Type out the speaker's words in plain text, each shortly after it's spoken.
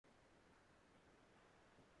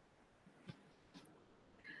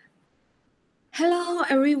Hello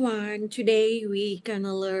everyone. Today we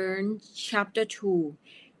gonna learn chapter 2,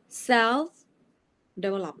 self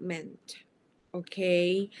development.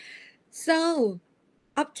 Okay. So,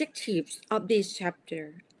 objectives of this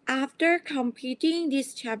chapter. After completing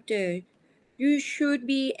this chapter, you should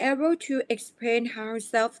be able to explain how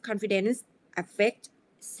self-confidence affects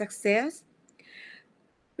success,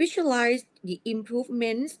 visualize the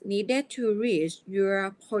improvements needed to reach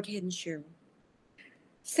your potential,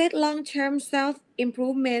 set long-term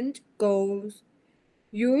self-improvement goals,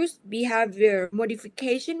 use behavior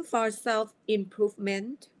modification for self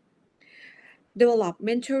improvement, develop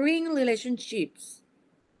mentoring relationships,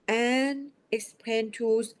 and explain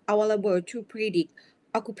tools available to predict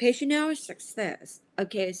occupational success.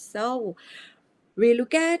 Okay, so we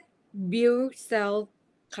look at build self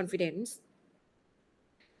confidence.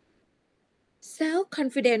 Self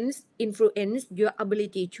confidence influences your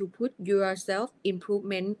ability to put your self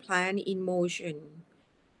improvement plan in motion.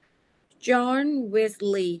 John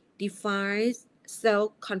Wesley defines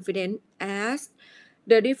self-confidence as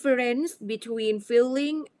the difference between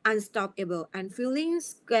feeling unstoppable and feeling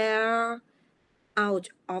scared out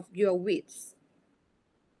of your wits.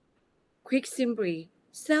 Quick simply,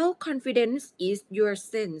 self-confidence is your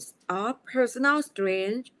sense of personal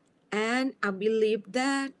strength and a belief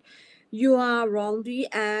that you are worthy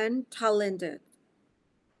and talented.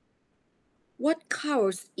 What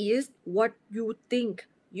counts is what you think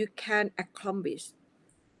you can accomplish.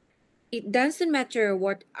 It doesn't matter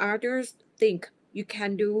what others think you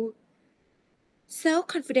can do. Self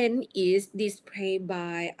confidence is displayed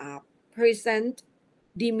by a present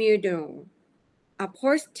demeanor, a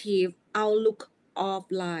positive outlook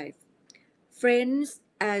of life, friends,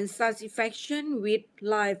 and satisfaction with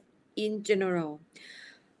life in general.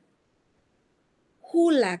 Who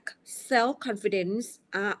lack self confidence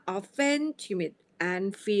are often timid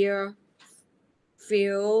and feel,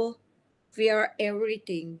 fear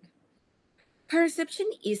everything. Perception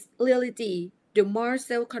is reality. The more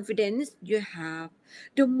self confidence you have,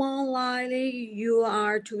 the more likely you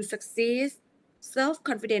are to succeed. Self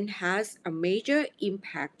confidence has a major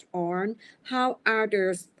impact on how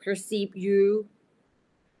others perceive you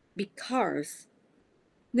because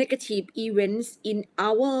negative events in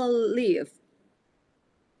our life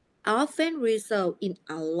often result in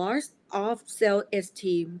a loss of self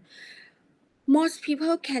esteem. Most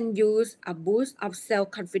people can use a boost of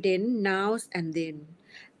self confidence now and then.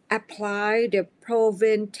 Apply the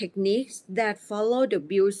proven techniques that follow to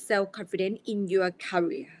build self confidence in your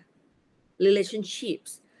career,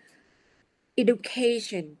 relationships,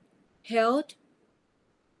 education, health,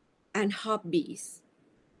 and hobbies.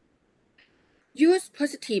 Use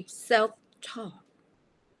positive self talk.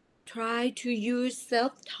 Try to use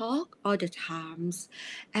self talk all the times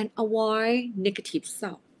and avoid negative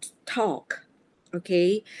self talk.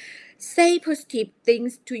 Okay? Say positive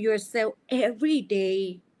things to yourself every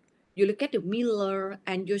day. You look at the mirror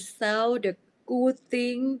and you say the good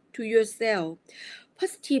thing to yourself.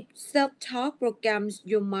 Positive self-talk programs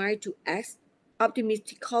your mind to act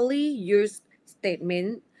optimistically. Use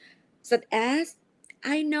statements such as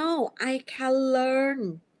I know I can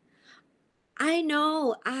learn. I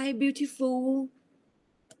know I'm beautiful.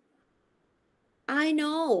 I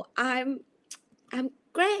know I'm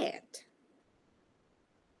great.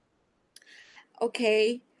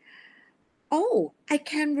 Okay. Oh, I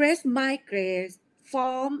can raise my grades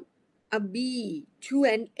from a B to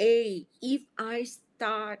an A if I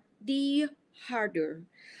study harder.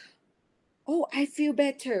 Oh, I feel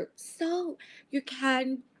better. So you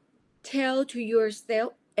can tell to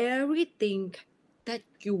yourself everything that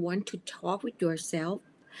you want to talk with yourself.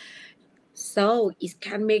 So it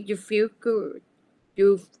can make you feel good.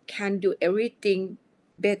 You can do everything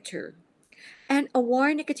better. And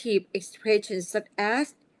avoid negative expressions such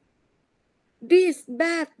as this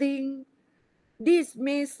bad thing. This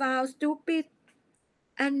may sound stupid,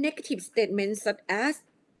 and negative statements such as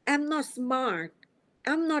I'm not smart,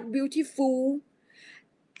 I'm not beautiful,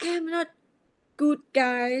 I'm not good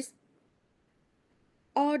guys,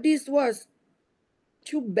 or this was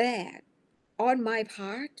too bad on my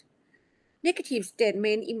part. Negative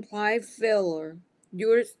statement imply failure.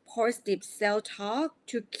 Use positive self-talk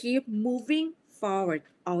to keep moving forward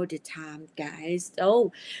all the time, guys.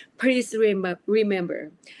 So please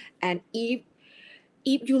remember. And if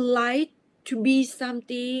you like to be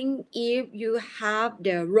something, if you have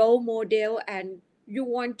the role model and you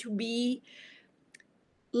want to be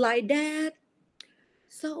like that,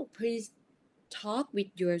 so please talk with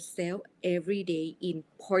yourself every day in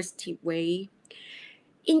positive way.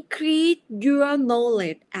 Increase your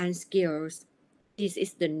knowledge and skills. This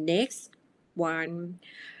is the next one.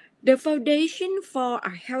 The foundation for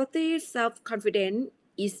a healthy self confidence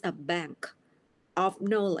is a bank of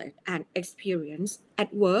knowledge and experience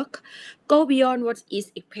at work. Go beyond what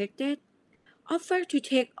is expected. Offer to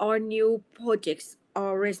take on new projects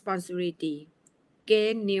or responsibility.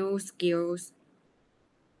 Gain new skills.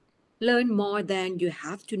 Learn more than you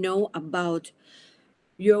have to know about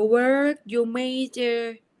your work, your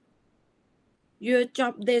major, your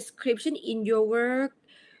job description in your work,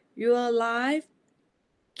 your life.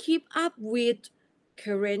 Keep up with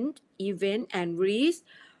current events and read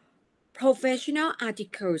professional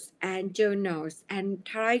articles and journals and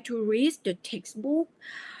try to read the textbook.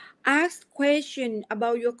 Ask questions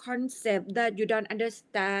about your concept that you don't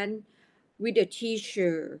understand with the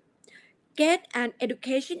teacher. Get an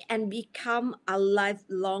education and become a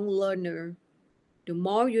lifelong learner. The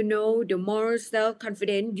more you know, the more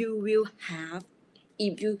self-confidence you will have.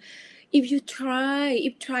 If you if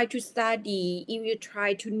try to study, if you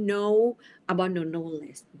try to know about the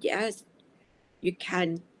knowledge, yes, you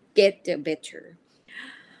can get the better.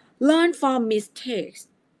 Learn from mistakes.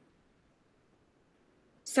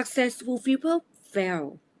 Successful people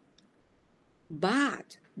fail,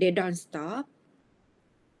 but they don't stop.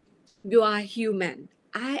 You are human.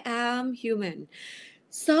 I am human.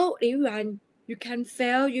 So everyone, you can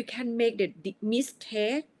fail, you can make the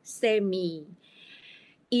mistake, say me.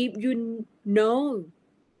 If you know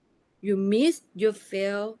you miss, you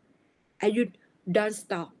fail, and you don't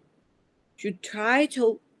stop. You try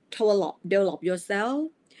to develop yourself.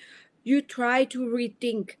 You try to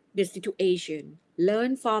rethink the situation,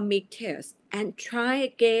 learn from mistakes, and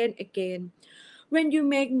try again. When you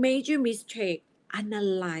make major mistake,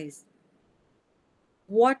 analyze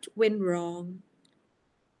what went wrong,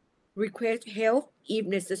 request help if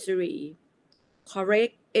necessary,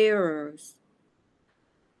 correct errors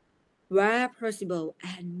where possible,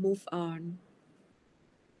 and move on.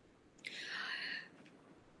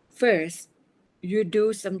 First, you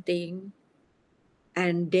do something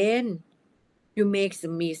and then you make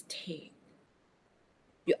some mistake.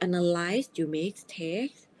 You analyze your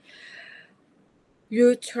mistakes.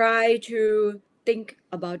 You try to think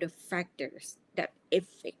about the factors that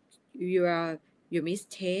affect your your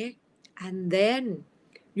mistake, and then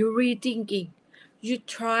you rethinking. You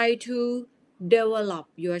try to develop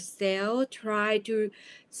yourself, try to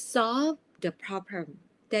solve the problem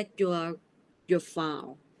that you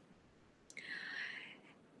found.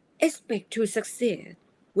 Expect to succeed.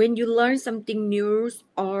 When you learn something new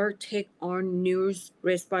or take on new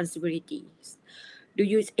responsibilities, do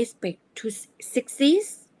you expect to succeed?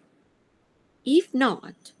 If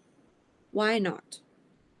not, why not?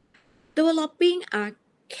 Developing a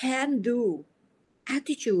can do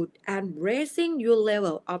attitude and raising your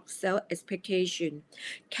level of self expectation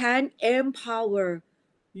can empower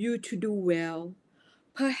you to do well.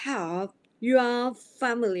 Perhaps you are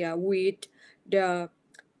familiar with the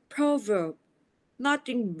proverb: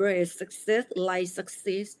 nothing breeds success like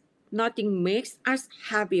success. Nothing makes us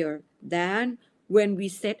happier than when we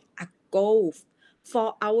set a goal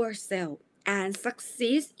for ourselves and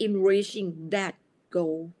succeed in reaching that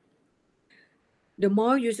goal. The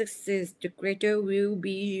more you succeed, the greater will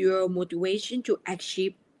be your motivation to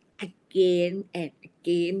achieve again and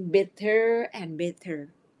again, better and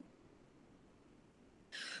better.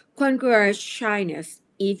 Conquer shyness.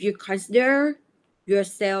 If you consider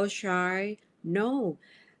yourself shy, know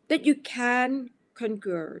that you can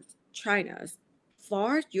conquer shyness.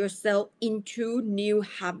 Force yourself into new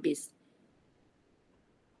habits.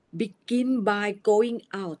 Begin by going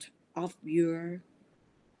out of your.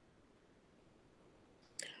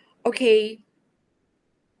 Okay,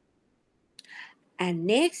 and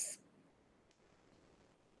next,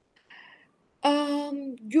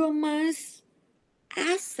 you must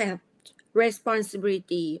accept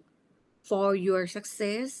responsibility for your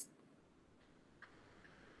success.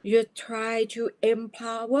 You try to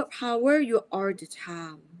power you all the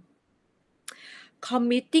time.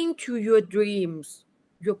 Committing to your dreams,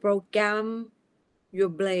 your program, your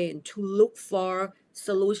brain to look for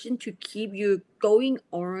solution to keep you going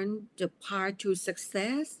on the path to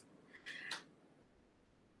success.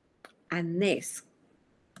 And next,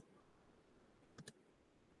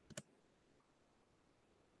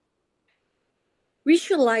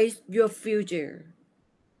 visualize your future.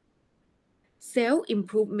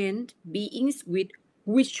 Self-improvement begins with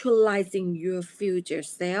visualizing your future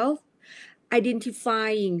self,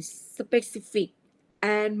 identifying specific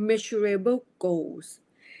and measurable goals,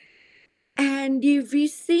 and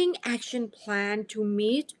devising action plan to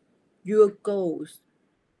meet your goals.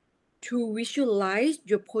 To visualize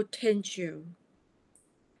your potential,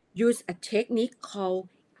 use a technique called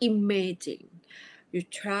imaging. You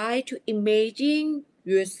try to imagine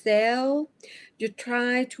yourself. You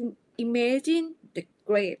try to imagine the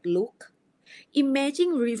great look. Imagine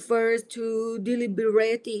refers to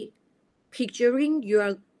deliberately picturing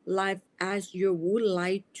your life as you would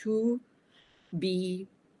like to be.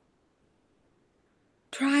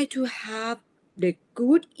 Try to have the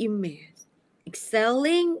good image,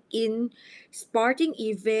 excelling in sporting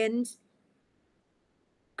events,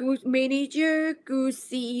 good manager, good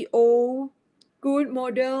CEO, good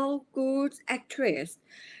model, good actress.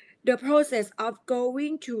 The process of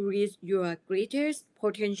going to reach your greatest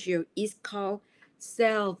potential is called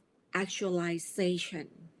self actualization.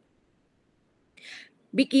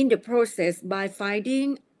 Begin the process by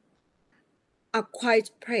finding a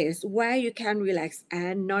quiet place where you can relax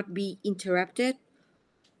and not be interrupted.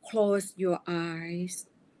 Close your eyes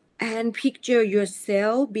and picture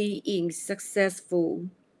yourself being successful.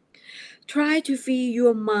 Try to free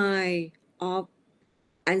your mind of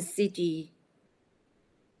anxiety,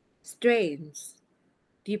 stress,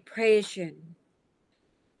 depression,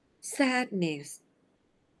 sadness,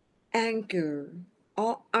 anger,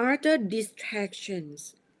 or other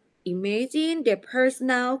distractions. Imagine the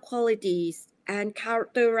personal qualities and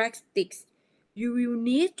characteristics you will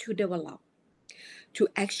need to develop to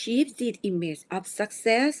achieve this image of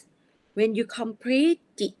success. When you complete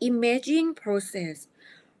the imaging process,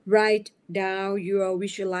 write down your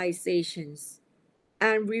visualizations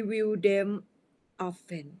and review them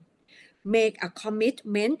often. Make a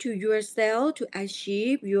commitment to yourself to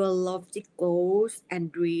achieve your lofty goals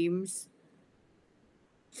and dreams.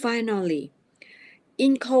 Finally,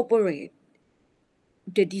 incorporate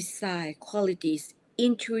the desired qualities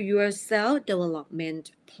into your self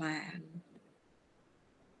development plan.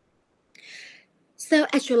 Self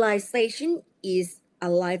actualization is a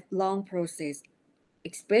lifelong process.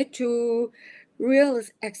 Expect to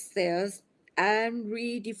realize access and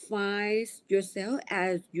redefine yourself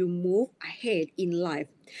as you move ahead in life.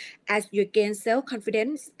 As you gain self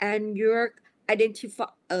confidence and your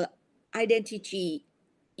identity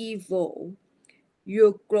evolve,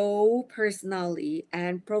 you grow personally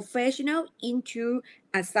and professional into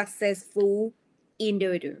a successful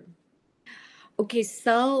individual. Okay,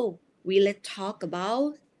 so we let's talk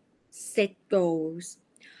about set goals.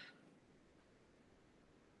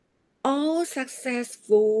 All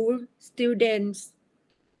successful students,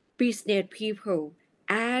 business people,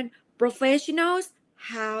 and professionals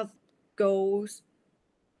have goals.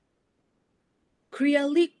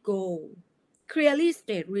 Clearly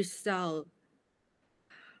state result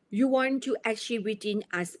you want to achieve within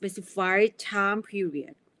a specified time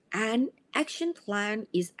period. An action plan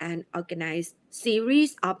is an organized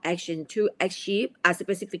series of actions to achieve a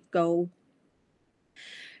specific goal.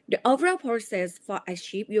 The overall process for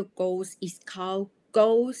achieve your goals is called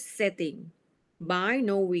goal setting. By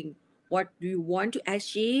knowing what you want to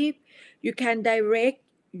achieve, you can direct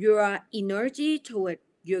your energy toward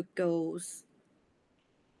your goals.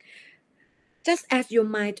 Just as you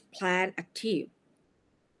might plan a trip,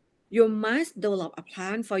 you must develop a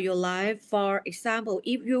plan for your life. For example,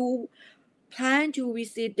 if you plan to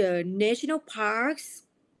visit the national parks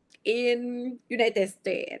in United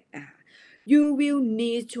States, you will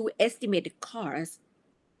need to estimate the cost,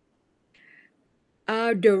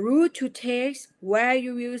 the route to take, where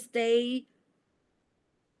you will stay,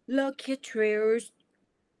 local trails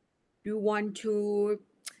you want to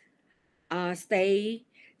stay.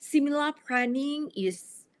 Similar planning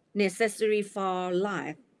is necessary for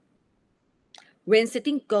life. When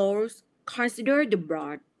setting goals, consider the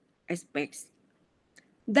broad aspects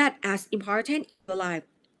that are important in your life: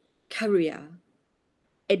 career,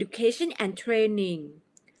 education and training,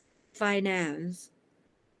 finance,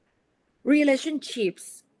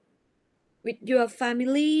 relationships with your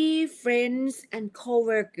family, friends, and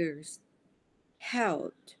coworkers,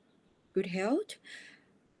 health, good health,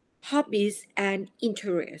 hobbies, and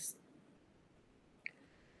interests.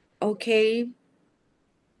 Okay,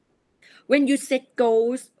 when you set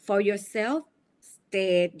goals for yourself,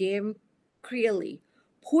 state them clearly,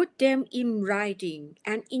 put them in writing,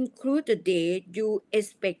 and include the date you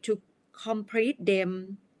expect to complete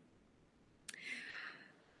them.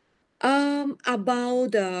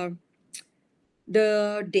 About the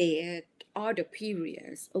date or the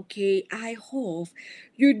periods. Okay, I hope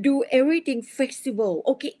you do everything flexible.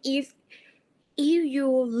 Okay, if you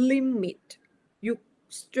limit you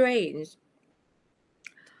strains,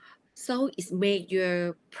 so it make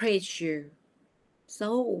your pressure.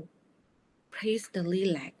 So please the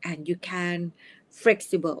relax and you can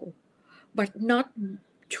flexible, but not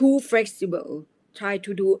too flexible. Try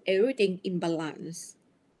to do everything in balance.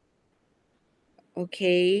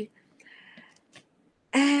 Okay.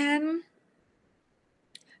 And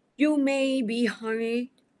you may be hired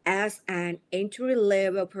as an entry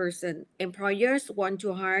level person. Employers want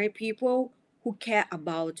to hire people who care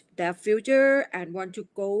about their future and want to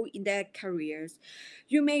go in their careers.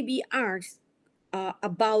 You may be asked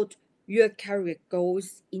about your career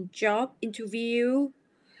goals in job interview.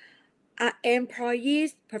 An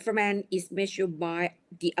employee's performance is measured by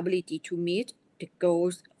the ability to meet the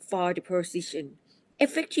goals for the position.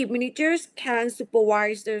 Effective managers can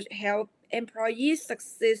supervisors help employees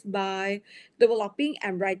succeed by developing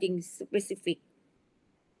and writing specific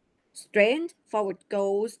strength forward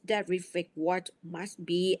goals that reflect what must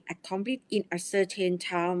be accomplished in a certain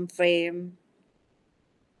time frame.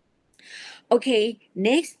 Okay,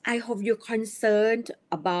 next, I hope you're concerned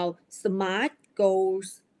about SMART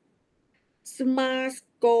goals. SMART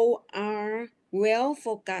goals are well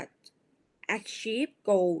focused, achieve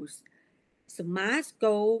goals. SMART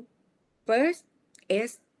goal first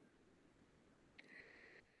is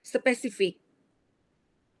specific.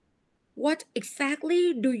 What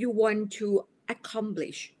exactly do you want to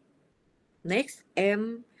accomplish? Next,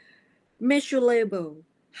 M, measurable.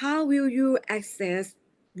 How will you assess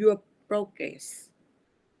your progress?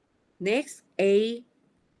 Next, A,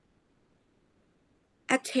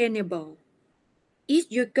 attainable. Is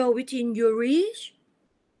your goal within your reach?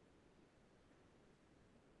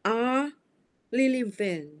 R,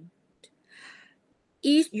 relevant.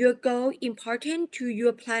 Is your goal important to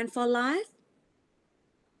your plan for life?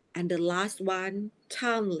 And the last one,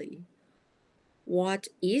 timely. What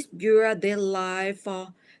is your deadline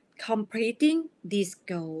for completing these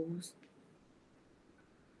goals?